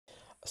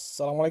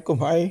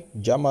Assalamualaikum, hai,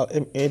 Jamal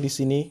MA di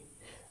sini.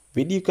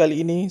 Video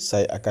kali ini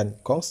saya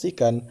akan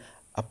kongsikan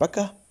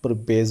apakah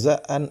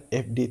perbezaan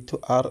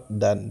FD2R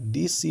dan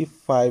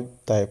DC5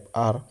 Type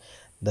R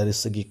dari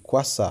segi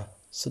kuasa,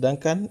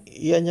 sedangkan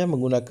ianya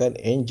menggunakan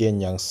enjin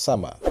yang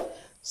sama.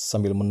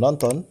 Sambil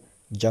menonton,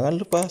 jangan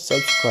lupa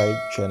subscribe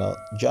channel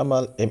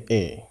Jamal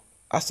MA.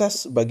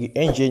 Asas bagi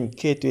enjin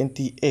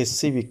K20A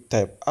Civic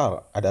Type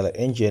R adalah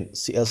enjin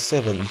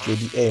CL7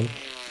 JDM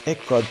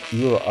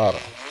Euro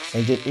R.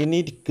 Enjin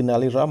ini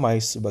dikenali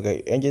ramai sebagai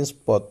enjin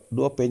sport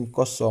 2.0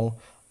 4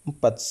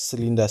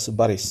 silinder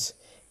sebaris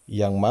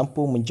yang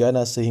mampu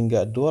menjana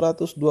sehingga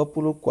 220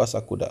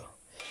 kuasa kuda.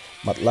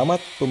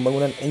 Matlamat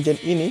pembangunan enjin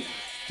ini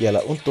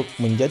ialah untuk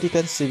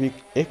menjadikan Civic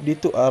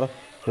FD2R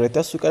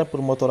kereta sukan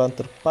permotoran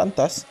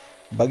terpantas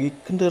bagi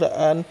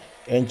kenderaan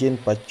enjin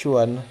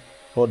pacuan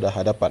roda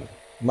hadapan.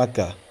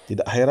 Maka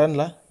tidak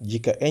heranlah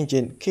jika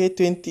enjin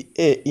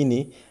K20A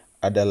ini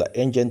adalah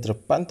enjin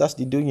terpantas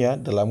di dunia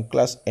dalam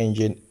kelas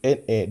enjin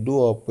NA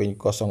 2.0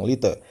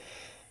 liter.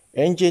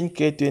 Enjin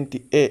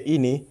K20A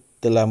ini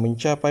telah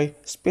mencapai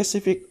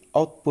spesifik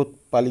output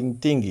paling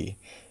tinggi.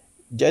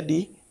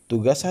 Jadi,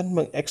 tugasan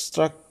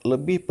mengekstrak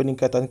lebih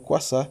peningkatan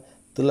kuasa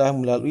telah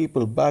melalui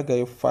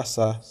pelbagai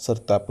fasa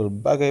serta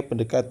pelbagai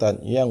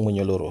pendekatan yang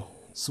menyeluruh.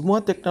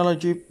 Semua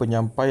teknologi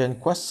penyampaian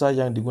kuasa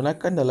yang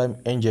digunakan dalam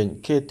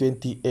enjin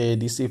K20A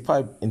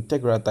DC5R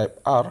Integra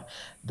Type R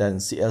dan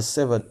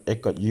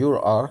CL7 Euro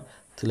R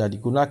telah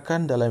digunakan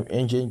dalam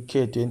enjin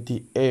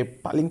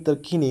K20A paling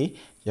terkini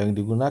yang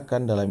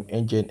digunakan dalam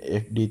enjin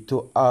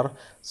FD2R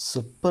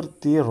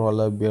seperti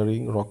roller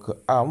bearing rocker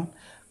arm,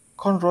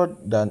 conrod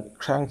dan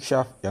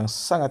crankshaft yang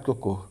sangat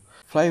kukuh,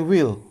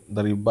 flywheel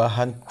dari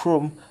bahan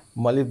krom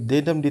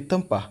molybdenum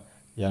ditempah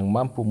yang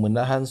mampu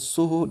menahan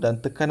suhu dan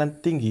tekanan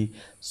tinggi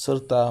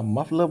serta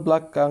muffler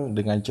belakang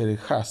dengan ciri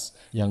khas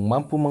yang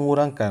mampu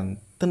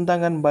mengurangkan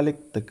tendangan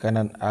balik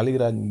tekanan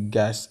aliran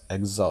gas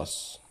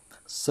exhaust.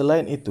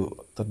 Selain itu,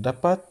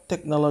 terdapat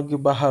teknologi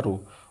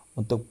baharu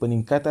untuk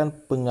peningkatan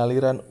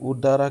pengaliran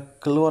udara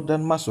keluar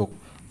dan masuk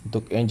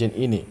untuk enjin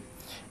ini,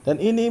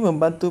 dan ini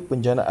membantu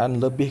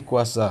penjanaan lebih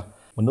kuasa.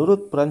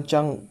 Menurut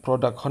perancang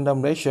produk Honda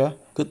Malaysia,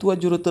 Ketua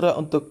Jurutera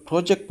untuk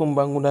projek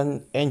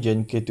pembangunan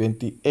enjin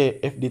K20A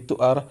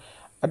FD2R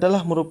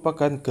adalah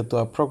merupakan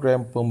Ketua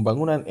Program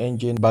Pembangunan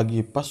Enjin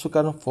bagi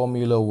pasukan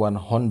Formula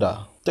 1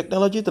 Honda.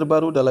 Teknologi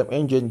terbaru dalam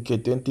enjin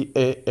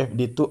K20A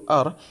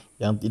FD2R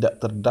yang tidak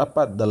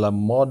terdapat dalam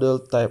model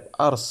Type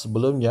R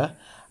sebelumnya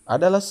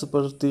adalah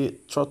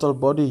seperti throttle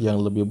body yang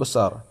lebih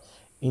besar,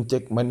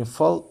 intake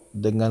manifold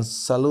dengan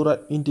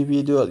saluran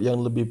individual yang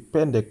lebih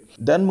pendek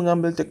dan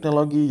mengambil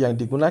teknologi yang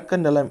digunakan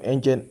dalam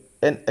enjin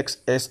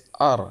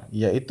NXSR,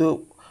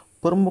 iaitu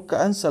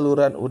permukaan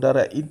saluran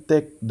udara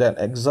intake dan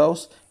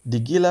exhaust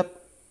digilap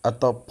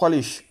atau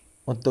polish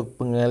untuk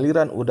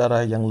pengaliran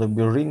udara yang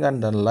lebih ringan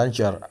dan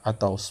lancar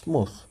atau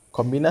smooth.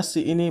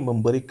 Kombinasi ini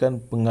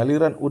memberikan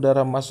pengaliran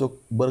udara masuk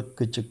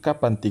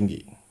berkecekapan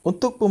tinggi.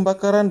 Untuk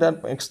pembakaran dan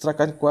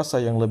pengekstrakan kuasa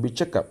yang lebih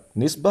cekap,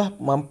 nisbah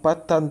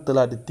mampatan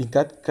telah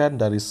ditingkatkan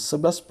dari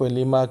 11.5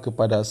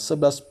 kepada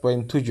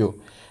 11.7.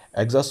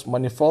 Exhaust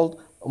manifold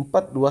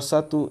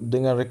 421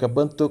 dengan reka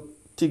bentuk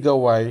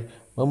 3Y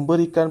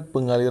memberikan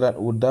pengaliran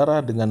udara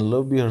dengan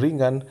lebih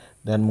ringan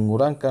dan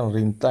mengurangkan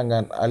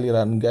rintangan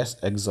aliran gas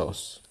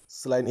exhaust.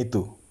 Selain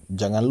itu,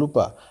 jangan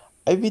lupa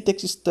IVTech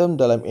sistem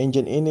dalam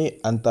enjin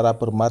ini antara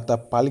permata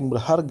paling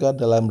berharga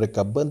dalam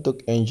reka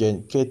bentuk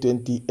enjin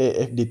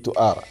K20A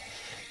FD2R.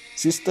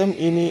 Sistem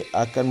ini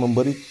akan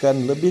memberikan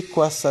lebih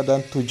kuasa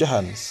dan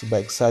tujahan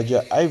sebaik saja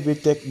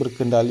IVTech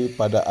berkendali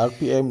pada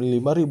RPM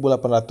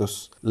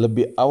 5800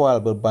 lebih awal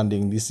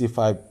berbanding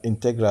DC5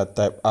 Integra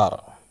Type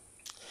R.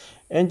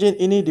 Enjin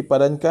ini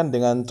dipadankan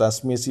dengan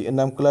transmisi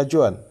 6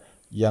 kelajuan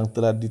yang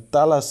telah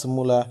ditala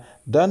semula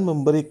dan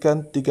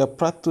memberikan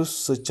 3%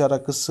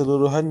 secara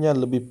keseluruhannya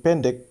lebih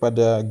pendek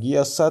pada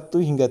gear 1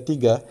 hingga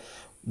 3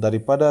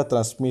 daripada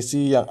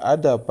transmisi yang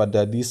ada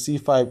pada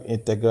DC5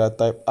 Integra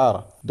Type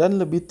R dan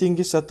lebih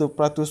tinggi 1%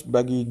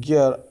 bagi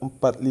gear 4,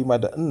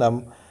 5 dan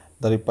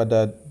 6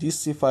 daripada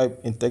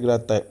DC5 Integra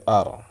Type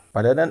R.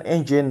 Padanan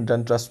enjin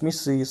dan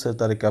transmisi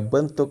serta reka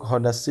bentuk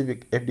Honda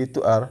Civic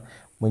FD2R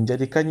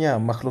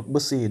menjadikannya makhluk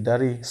besi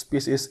dari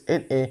spesies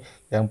NA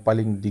yang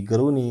paling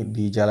digeruni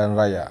di jalan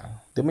raya.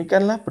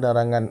 Demikianlah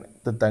penerangan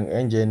tentang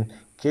enjin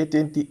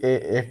K20A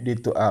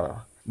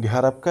FD2R.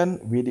 Diharapkan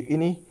video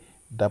ini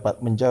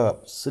dapat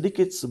menjawab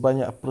sedikit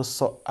sebanyak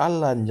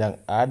persoalan yang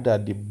ada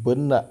di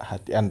benak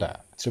hati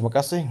anda. Terima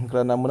kasih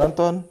kerana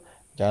menonton.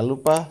 Jangan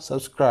lupa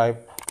subscribe,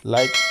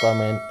 like,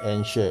 comment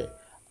and share.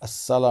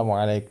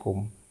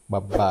 Assalamualaikum.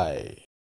 Bye-bye.